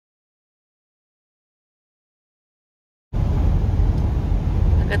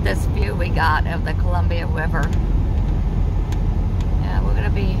Look at this view we got of the Columbia River. Yeah, we're gonna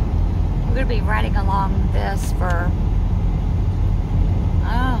be riding along this for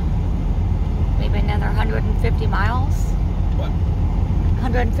maybe another 150 miles. What?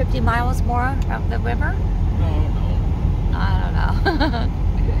 150 miles more of the river? No. I don't know.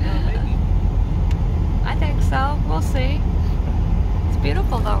 Yeah, maybe. I think so. We'll see. It's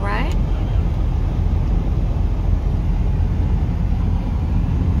beautiful though, right?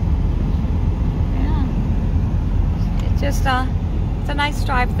 Yeah. It's just it's a nice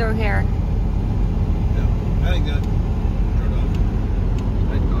drive through here. Yeah, I think that turned off.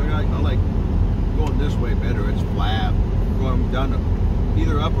 I like going this way better. It's flat. Going down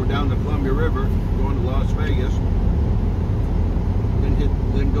either up or down the Columbia River, going to Las Vegas,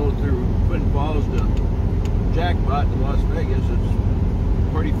 then go through Twin Falls to Jackpot to Las Vegas.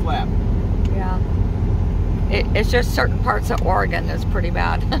 It's pretty flat. Yeah. It's just certain parts of Oregon that's pretty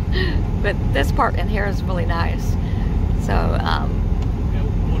bad, but this part in here is really nice. So Yeah,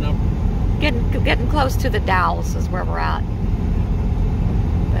 going up. getting close to the Dalles is where we're at.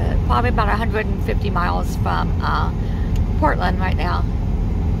 But probably about 150 miles from Portland right now.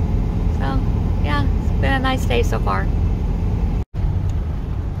 So yeah, it's been a nice day so far.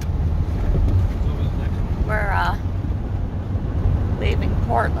 We're leaving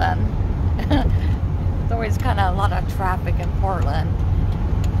Portland. There's always kind of a lot of traffic in Portland,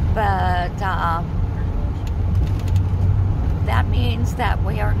 but that means that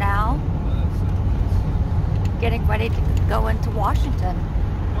we are now getting ready to go into Washington.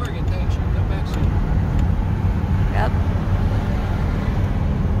 Oregon, thanks. You'll come back soon. Yep.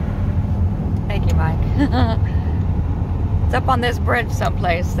 Thank you, Mike. It's up on this bridge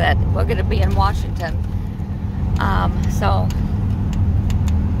someplace that we're going to be in Washington. So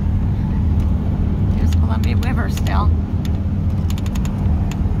here's Columbia River still.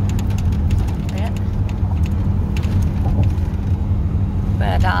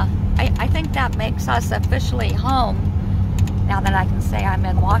 But I think that makes us officially home now that I can say I'm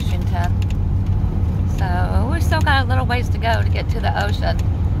in Washington. So we've still got a little ways to go to get to the ocean.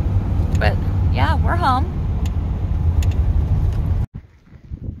 But yeah, we're home.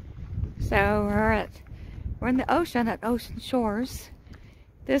 So we're in the ocean at Ocean Shores.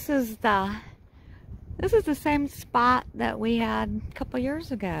 This is the same spot that we had a couple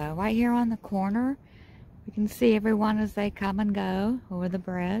years ago, right here on the corner. We can see everyone as they come and go over the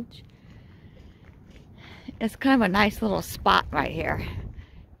bridge. It's kind of a nice little spot right here.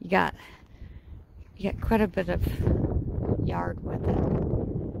 You got quite a bit of yard with it.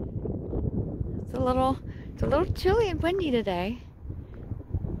 It's a little chilly and windy today.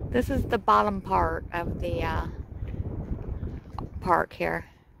 This is the bottom part of the park here.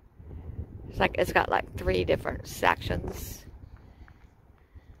 It's got like 3 different sections.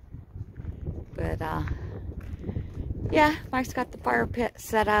 But yeah, Mike's got the fire pit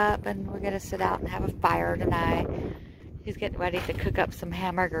set up and we're gonna sit out and have a fire tonight. He's getting ready to cook up some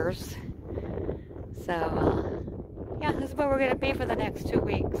hamburgers. So yeah, this is where we're gonna be for the next 2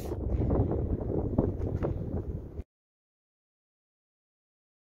 weeks.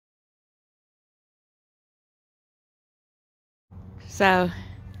 So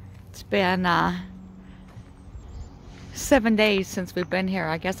it's been 7 days since we've been here.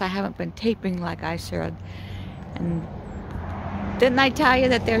 I guess I haven't been taping like I should. And didn't I tell you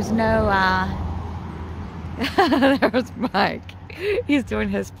that there's no there's Mike. He's doing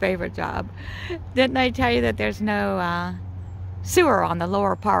his favorite job. Didn't I tell you that there's no sewer on the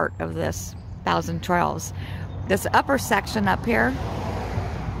lower part of this 1,000 Trails? This upper section up here,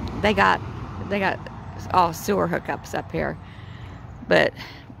 they got all sewer hookups up here. But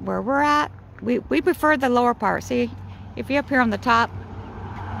where we're at, we prefer the lower part. See, if you're up here on the top,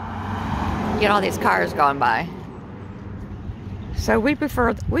 you get all these cars going by. So we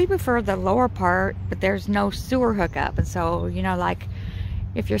prefer the lower part, but there's no sewer hookup. And so, you know, like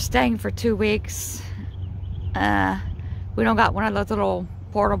if you're staying for 2 weeks, we don't got one of those little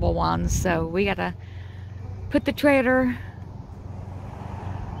portable ones. So we gotta put the trailer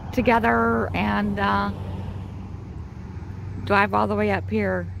together and drive all the way up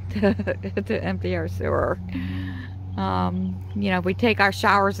here to empty our sewer. You know, we take our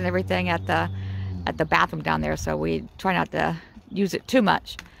showers and everything at the bathroom down there, so we try not to use it too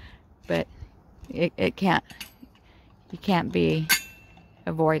much, but it can't be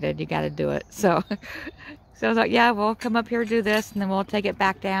avoided. You got to do it. So I was like, yeah, we'll come up here, do this, and then we'll take it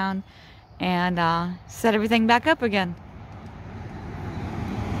back down and set everything back up again.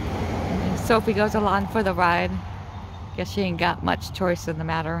 And Sophie goes along for the ride. Guess she ain't got much choice in the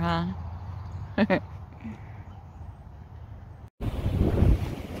matter, huh?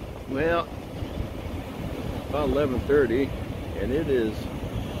 Well, about 11:30, and it is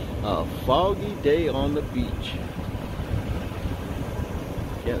a foggy day on the beach.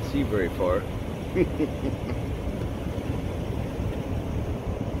 Can't see very far.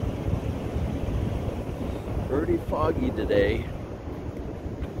 Pretty foggy today.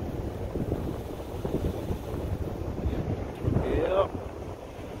 Yep.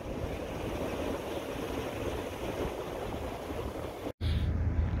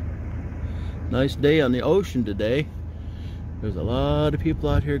 Nice day on the ocean today. There's a lot of people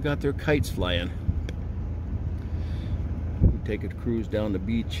out here got their kites flying. We take a cruise down the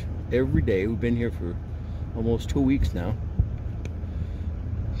beach every day. We've been here for almost 2 weeks now.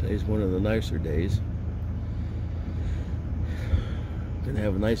 Today's one of the nicer days. Gonna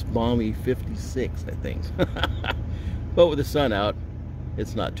have a nice balmy 56, I think. But with the sun out,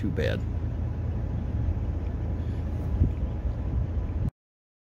 it's not too bad.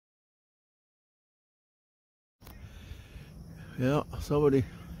 Yeah, somebody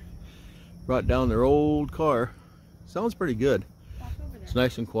brought down their old car. Sounds pretty good. It's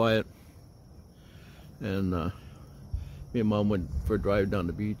nice and quiet. And me and Mom went for a drive down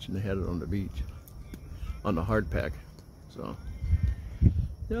the beach, and they had it on the beach, on the hard pack. So,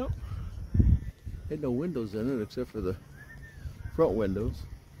 yep. Had no windows in it except for the front windows,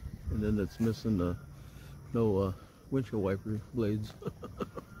 and then it's missing the no windshield wiper blades.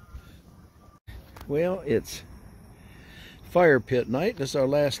 Well, it's fire pit night. This is our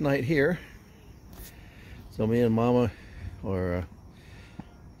last night here. So me and Mama are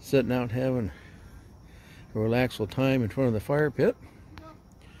sitting out having a relaxful time in front of the fire pit.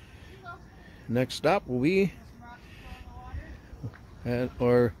 Next stop will be at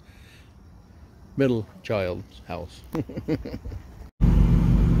our middle child's house.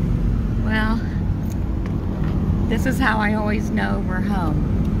 Well, this is how I always know we're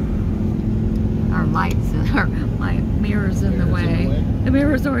home. Our lights, my mirror's in the way. The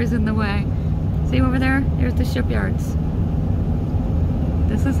mirror's always in the way. See over there? Here's the shipyards.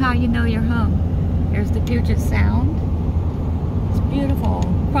 This is how you know you're home. Here's the Puget Sound. It's beautiful.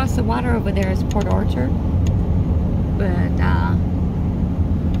 Across the water over there is Port Orchard. But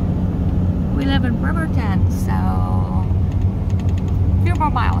we live in Bremerton, so a few more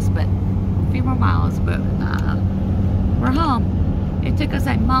miles, but we're home. It took us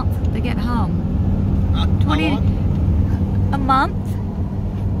a month to get home. 20 a month?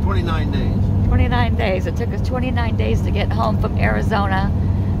 29 days. 29 days. It took us 29 days to get home from Arizona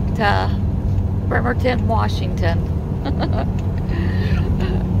to Bremerton, Washington.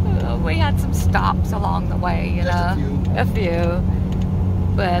 We had some stops along the way, you know. A few.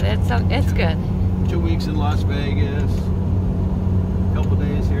 But it's good. 2 weeks in Las Vegas. A couple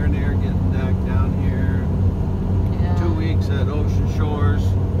days here and there getting back down here. Yeah. 2 weeks at Ocean Shores.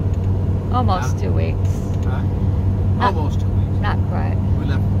 Almost 2 weeks. Huh? Almost 2 weeks. Not quite. We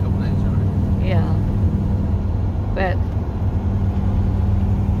left a couple days already. Yeah. But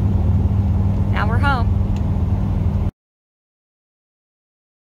now we're home.